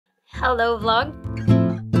Hello vlog.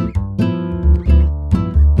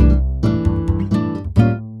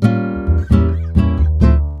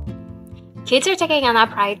 Kids are taking a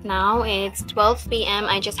nap right now. It's 12 p.m.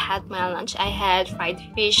 I just had my lunch. I had fried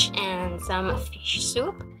fish and some fish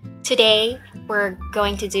soup. Today we're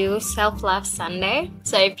going to do Self-Love Sunday.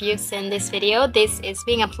 So if you've seen this video, this is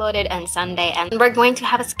being uploaded on Sunday, and we're going to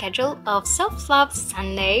have a schedule of Self-Love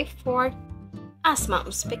Sunday for us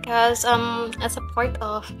moms, because as a part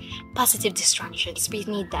of positive distractions, we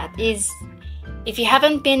need that. If you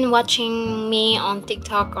haven't been watching me on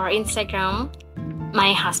TikTok or Instagram,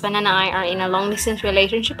 my husband and I are in a long-distance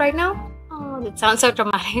relationship right now. Oh, that sounds so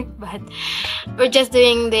dramatic, but we're just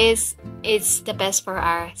doing this. It's the best for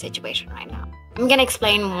our situation right now. I'm gonna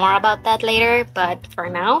explain more about that later, but for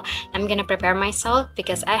now, I'm gonna prepare myself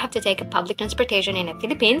because I have to take a public transportation in the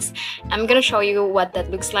Philippines. I'm gonna show you what that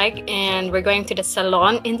looks like, and we're going to the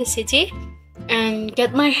salon in the city and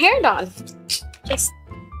get my hair done. Just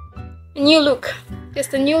a new look.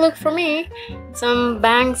 Just a new look for me. Some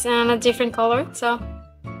bangs and a different color. So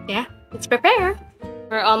yeah, let's prepare.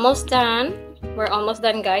 We're almost done. We're almost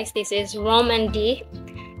done, guys. This is Rom and D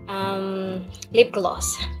lip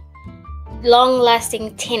gloss.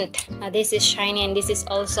 Long-lasting tint. This is shiny, and this is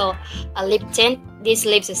also a lip tint. This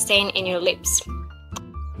leaves a stain in your lips.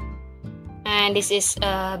 And this is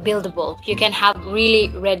buildable. You can have really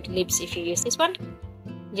red lips if you use this one.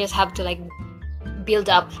 You just have to like build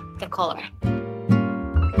up the color.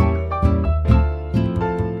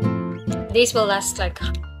 This will last like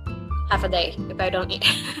half a day if I don't eat.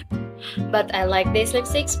 But I like these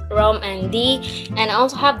lipsticks, Rom and D, and I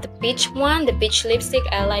also have the peach one, the peach lipstick.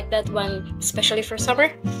 I like that one especially for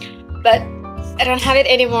summer, but I don't have it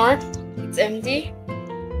anymore. It's empty.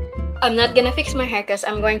 I'm not gonna fix my hair because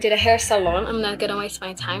I'm going to the hair salon. I'm not gonna waste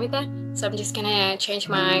my time with that, so I'm just gonna change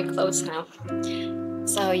my clothes now.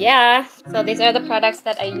 So yeah, so these are the products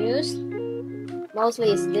that I use.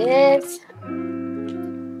 Mostly is this.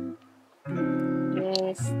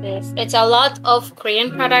 It's a lot of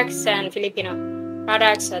Korean products and Filipino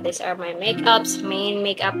products. So these are my main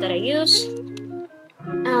makeup that I use.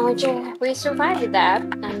 We survived with that.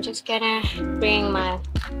 I'm just gonna bring my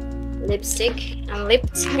lipstick and lip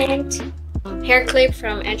tint, hair clip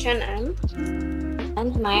from H&M,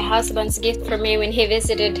 and my husband's gift for me when he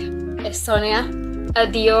visited Estonia, a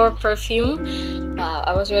Dior perfume. Wow,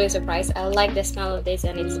 I was really surprised. I like the smell of this,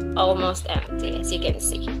 and it's almost empty, as you can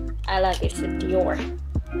see. I like it. It's a Dior.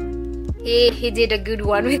 He did a good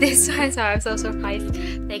one with this one, so I'm so surprised.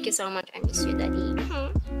 Thank you so much. I miss you, Daddy.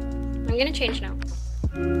 I'm gonna change now.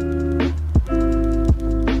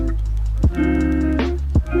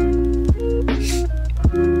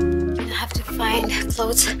 I have to find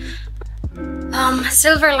clothes.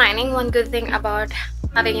 Silver lining. One good thing about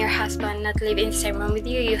having your husband not live in the same room with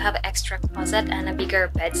you, you have extra closet and a bigger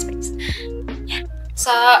bed space. Yeah.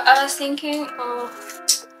 So I was thinking of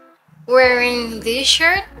wearing this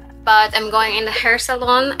shirt, but I'm going in the hair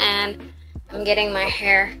salon and I'm getting my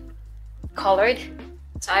hair colored,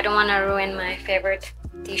 so I don't want to ruin my favorite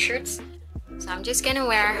t-shirts. So I'm just gonna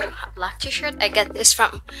wear a black t-shirt. I got this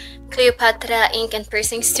from Cleopatra Ink and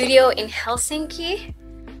Piercing Studio in Helsinki.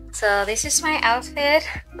 So this is my outfit.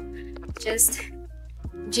 Just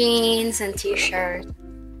jeans and t-shirt.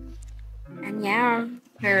 And yeah,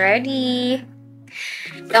 we're ready.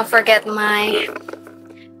 Don't forget my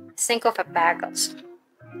sink of a bag also.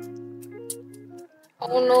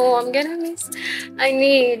 Oh no, I'm gonna miss. I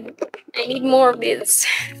need more of this.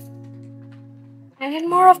 I need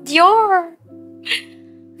more of Dior.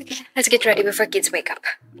 Okay, let's get ready before kids wake up.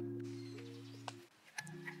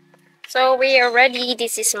 So we are ready.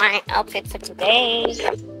 This is my outfit for today.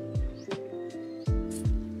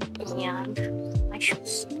 And my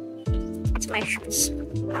shoes. It's my shoes.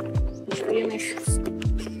 I'll show you my shoes.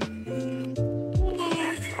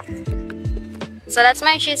 So that's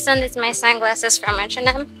my shoes, and it's my sunglasses from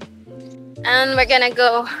H&M. And we're gonna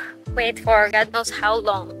go wait for God knows how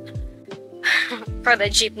long for the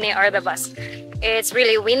jeepney or the bus. It's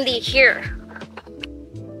really windy here.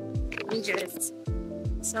 Dangerous.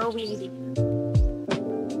 So windy.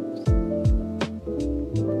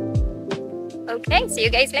 Okay, see you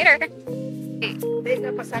guys later.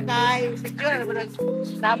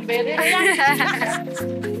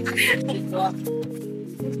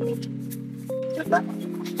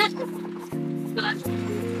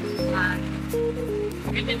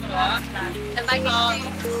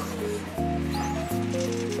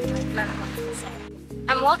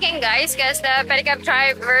 I'm walking, guys, because the pedicab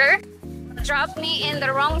driver dropped me in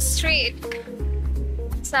the wrong street.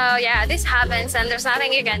 So yeah, this happens and there's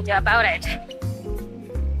nothing you can do about it.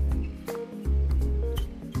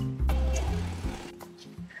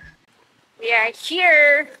 We are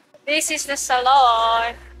here. This is the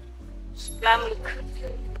salon. Glam look.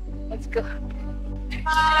 Let's go.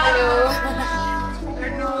 Hello.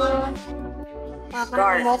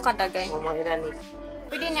 Mocha dagay.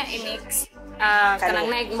 Pwede na i-mix.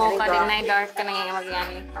 Kanang naig mocha din na dark kanang yung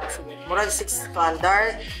magyani. Murag 6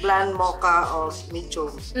 dark, blonde, mocha o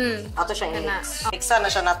medium. Ato siya i-mix. Mixa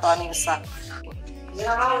na siya na to ano yung isa. Hi,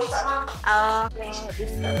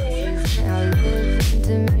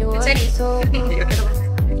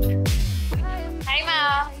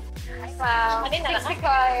 Ma. Hi, Ma. Ano na lang?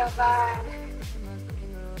 Ay, ba?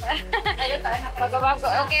 Bago-bago.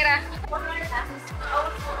 Okay ra.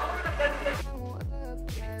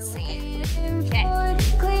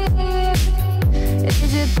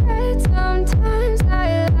 Is it bad sometimes?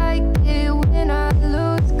 I like it when I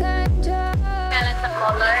lose control. Balance the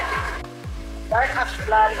color. Dark ash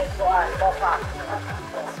blonde o kuan, mocha.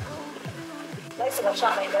 Nice na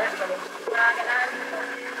siya may dark.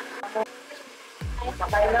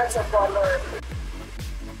 Makailan sa color.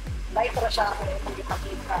 Light na siya kung hindi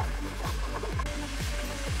pakita.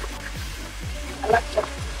 Alam siya.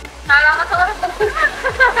 Alam ko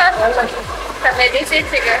sa medicine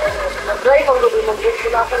siguro. Nag-dry kung gabi mag-drink ko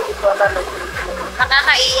na ako.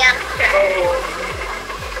 Nakakaiyak.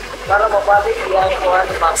 Para mabalik iyan ko ang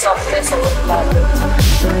mga softness sa blonde.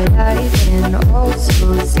 But I can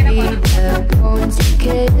also see the bones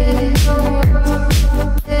decay.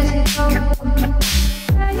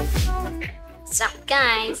 What's up,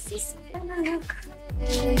 guys? This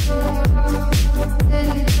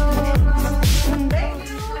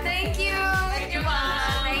Thank you. Thank you,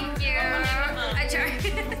 Mom. Thank you.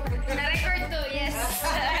 Na-record to, yes.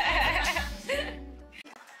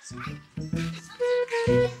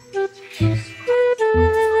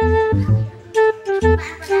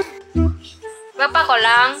 Gapa ko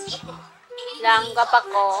lang. Gapa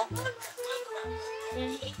ko.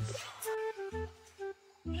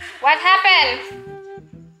 What happened?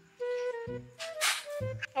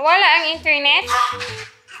 Wala ang internet?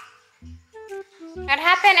 What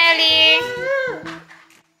happened, Ellie?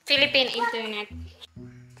 Philippine internet.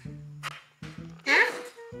 Huh?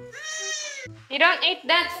 You don't eat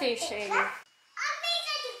that fish, Ellie.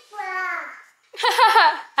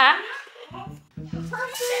 Ha?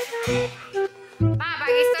 Ma,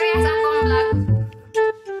 pag-istorya sa akong vlog.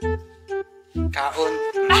 Kaon.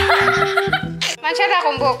 Masyada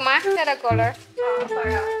akong buhok, ma. Masyada color.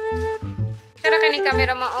 Masyada ka ni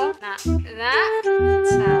camera mo, oh.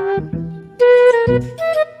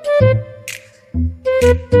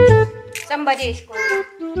 Somebody is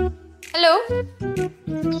calling. Hello?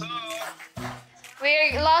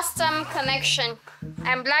 We lost some connection.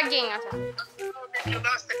 I'm vlogging. You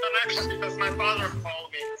lost the connection because my father called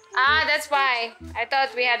me. Ah, that's why. I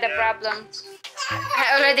thought we had a problem.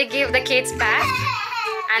 I already gave the kids back.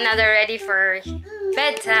 And now they're ready for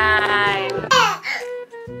bedtime.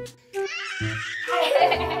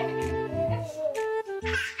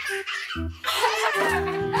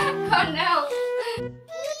 Oh no.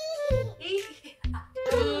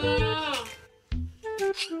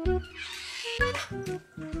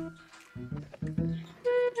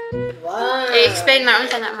 Wow. Explain mo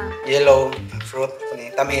unsa na, ma. Yellow fruit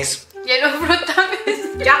ni tamis. Yellow fruit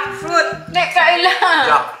tamis. Jackfruit. Di kaila.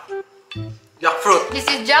 Jackfruit. This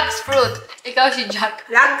is Jack's fruit. Ikaw si Jack.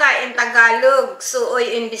 Laga in Tagalog,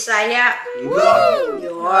 suoy in Bisaya. Wow.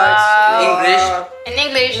 Yours. English. In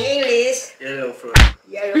English. English. Yellow fruit.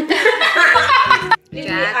 Yellow.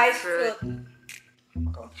 Lily ice fruit.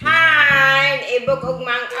 Hi, ibog og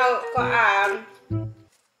mang out ko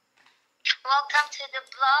Welcome to the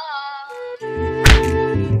vlog.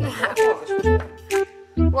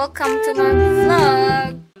 Welcome to my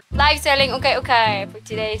vlog. Live selling okay for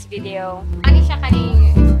today's video. Ano siya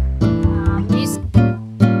kaning music?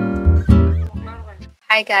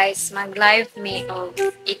 Hi guys, mag-live me of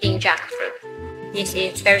eating jackfruit. This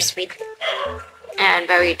is very sweet and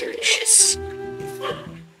very delicious.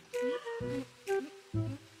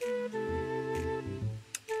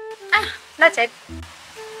 That's it.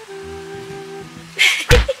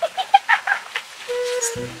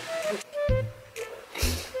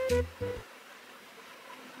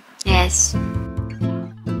 Yes.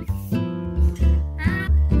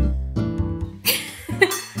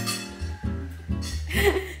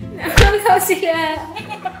 Nakalaw sila.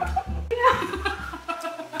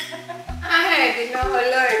 Ay, Ginoo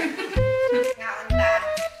Lord. Naunta.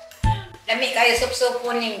 Dami kayo sup-supo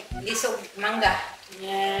ning lisog mangga.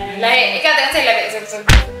 Lahi, ikaw tayo sa labi.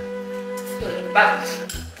 Bag.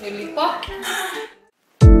 Nilipo.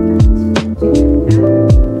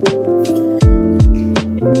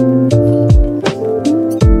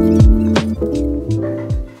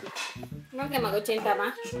 ma?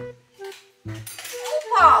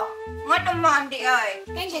 Wow! Nga naman di ay.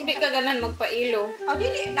 Kaya hindi ka ganan magpailo. O,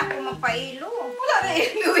 dili na ako magpailo. Wala na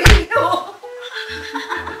ilo-ilo.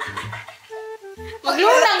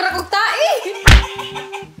 Maglunang rakog tae!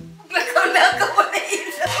 Lakaw-lakaw mo na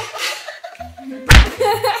ilo.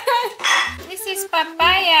 This is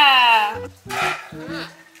papaya.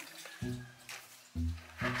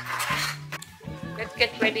 Let's get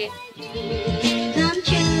ready.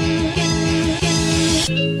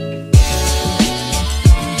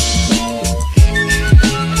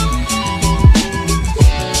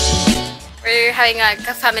 We're having a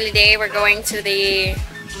family day. We're going to the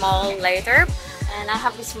mall later. And I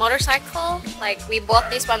have this motorcycle. Like, we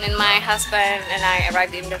bought this one when my husband and I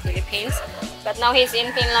arrived in the Philippines. But now he's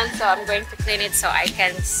in Finland, so I'm going to clean it so I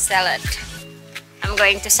can sell it. I'm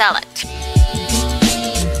going to sell it.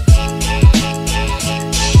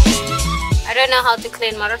 I don't know how to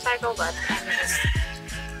clean motorcycle, but I'm just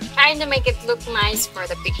trying to make it look nice for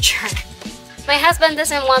the picture. My husband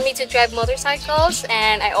doesn't want me to drive motorcycles,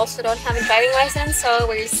 and I also don't have a driving license, so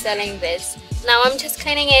we're selling this. Now I'm just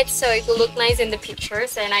cleaning it so it will look nice in the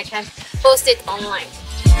pictures and I can post it online.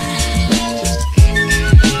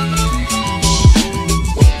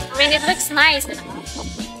 I mean, it looks nice.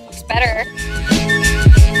 It's better.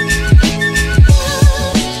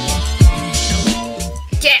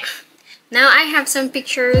 Yeah. Now I have some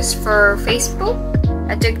pictures for Facebook.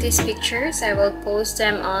 I took these pictures. I will post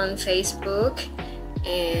them on Facebook.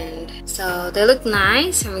 And so they look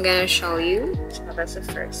nice. I'm gonna show you. So that's the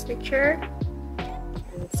first picture.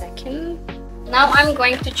 And second. Now I'm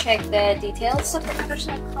going to check the details of the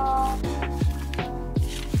motorcycle.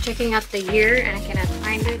 Checking out the year and I cannot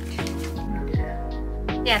find it.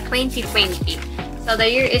 Yeah, 2020. So the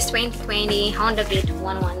year is 2020, Honda Beat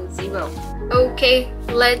 110. Okay,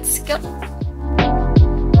 let's go.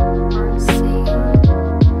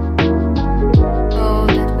 So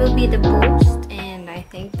that will be the post, and I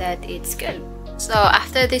think that it's good. So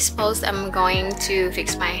after this post, I'm going to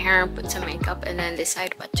fix my hair, put some makeup, and then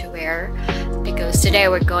decide what to wear. Because today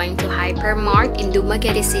we're going to Hypermart in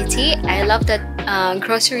Dumaguete City. I love that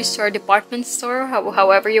grocery store, department store,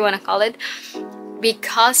 however you want to call it,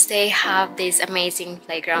 because they have this amazing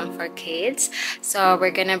playground for kids. So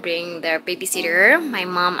we're gonna bring their babysitter, my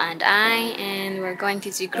mom and I, and we're going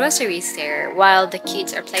to do groceries there while the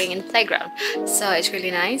kids are playing in the playground. So it's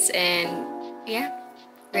really nice, and yeah,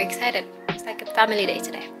 we're excited. It's like a family day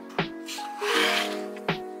today.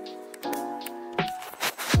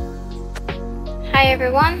 Hi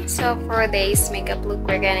everyone, so for this makeup look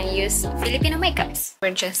we're gonna use Filipino makeups.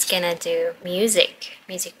 We're just gonna do music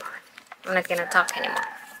part. I'm not gonna talk anymore.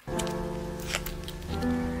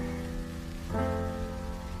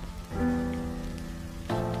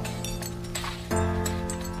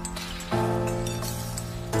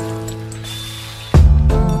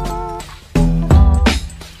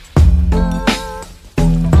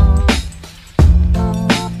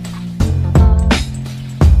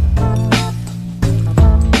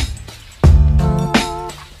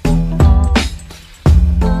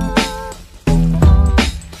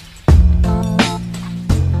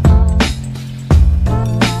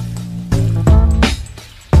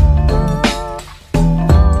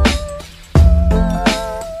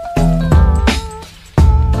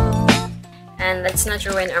 And let's not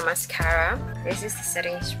ruin our mascara. This is the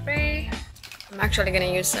setting spray. I'm actually gonna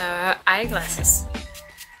use eyeglasses.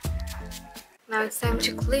 Now it's time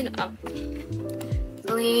to clean up.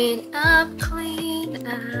 Clean up, clean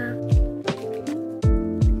up.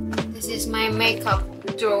 This is my makeup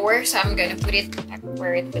drawer, so I'm gonna put it back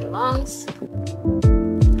where it belongs.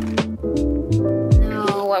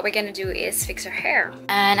 Now what we're gonna do is fix her hair.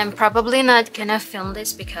 And I'm probably not gonna film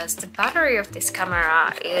this because the battery of this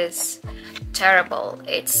camera is terrible.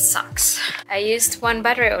 It sucks. I used one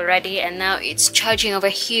battery already and now it's charging over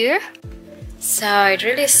here, so it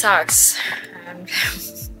really sucks.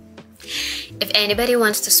 If anybody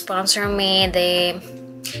wants to sponsor me the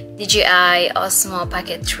DJI Osmo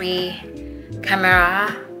Pocket 3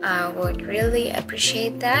 camera, I would really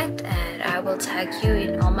appreciate that, and I will tag you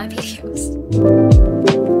in all my videos.